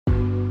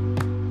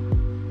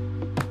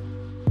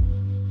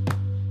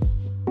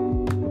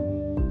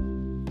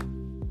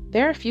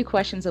There are a few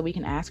questions that we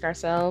can ask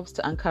ourselves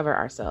to uncover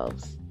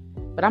ourselves,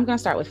 but I'm going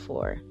to start with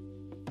 4.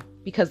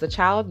 Because the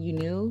child you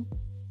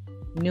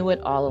knew it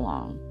all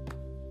along.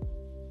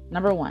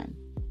 Number 1,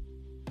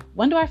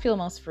 when do I feel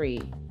most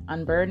free,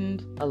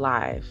 unburdened,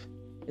 alive?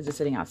 Is it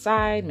sitting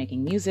outside,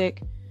 making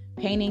music,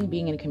 painting,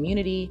 being in a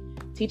community,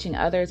 teaching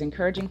others,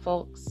 encouraging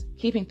folks,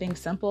 keeping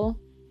things simple?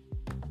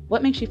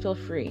 What makes you feel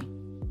free?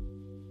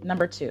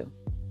 Number 2,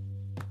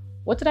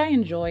 what did I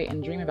enjoy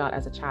and dream about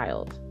as a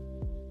child?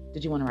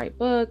 Did you want to write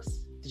books?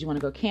 Did you want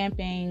to go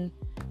camping?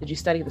 Did you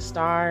study the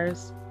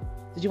stars?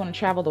 Did you want to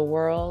travel the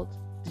world?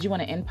 Did you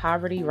want to end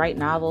poverty, write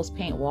novels,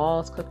 paint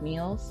walls, cook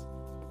meals?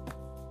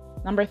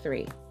 Number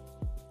 3,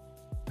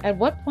 at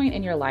what point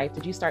in your life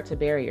did you start to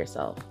bury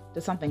yourself?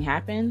 Did something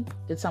happen?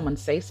 Did someone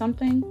say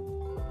something?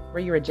 Were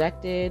you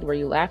rejected? Were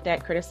you laughed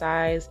at,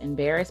 criticized,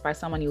 embarrassed by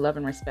someone you love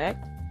and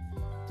respect?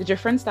 Did your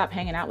friends stop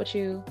hanging out with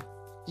you?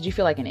 Did you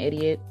feel like an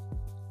idiot?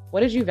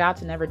 What did you vow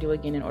to never do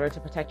again in order to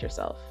protect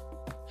yourself?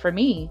 For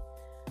me,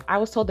 I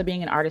was told that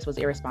being an artist was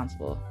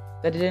irresponsible,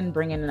 that it didn't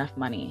bring in enough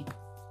money.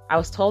 I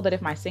was told that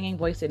if my singing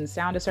voice didn't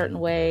sound a certain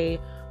way,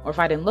 or if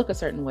I didn't look a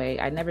certain way,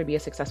 I'd never be a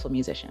successful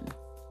musician,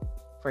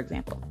 for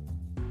example.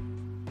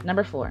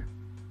 Number 4,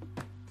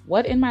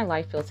 what in my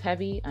life feels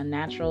heavy,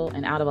 unnatural,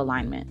 and out of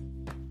alignment?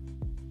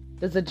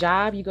 Does the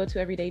job you go to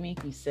every day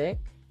make you sick,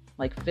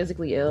 like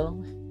physically ill?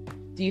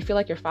 Do you feel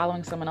like you're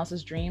following someone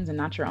else's dreams and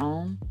not your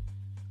own?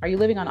 Are you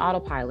living on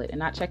autopilot and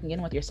not checking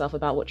in with yourself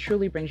about what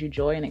truly brings you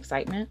joy and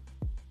excitement?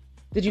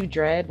 Did you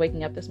dread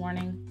waking up this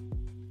morning?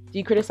 Do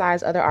you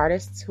criticize other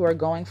artists who are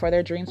going for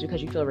their dreams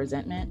because you feel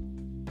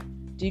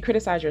resentment? Do you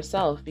criticize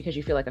yourself because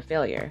you feel like a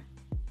failure?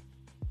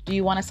 Do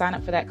you want to sign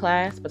up for that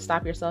class but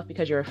stop yourself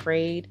because you're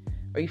afraid,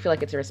 or you feel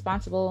like it's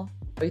irresponsible,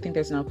 or you think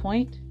there's no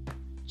point?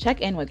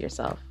 Check in with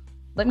yourself.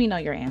 Let me know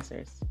your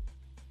answers.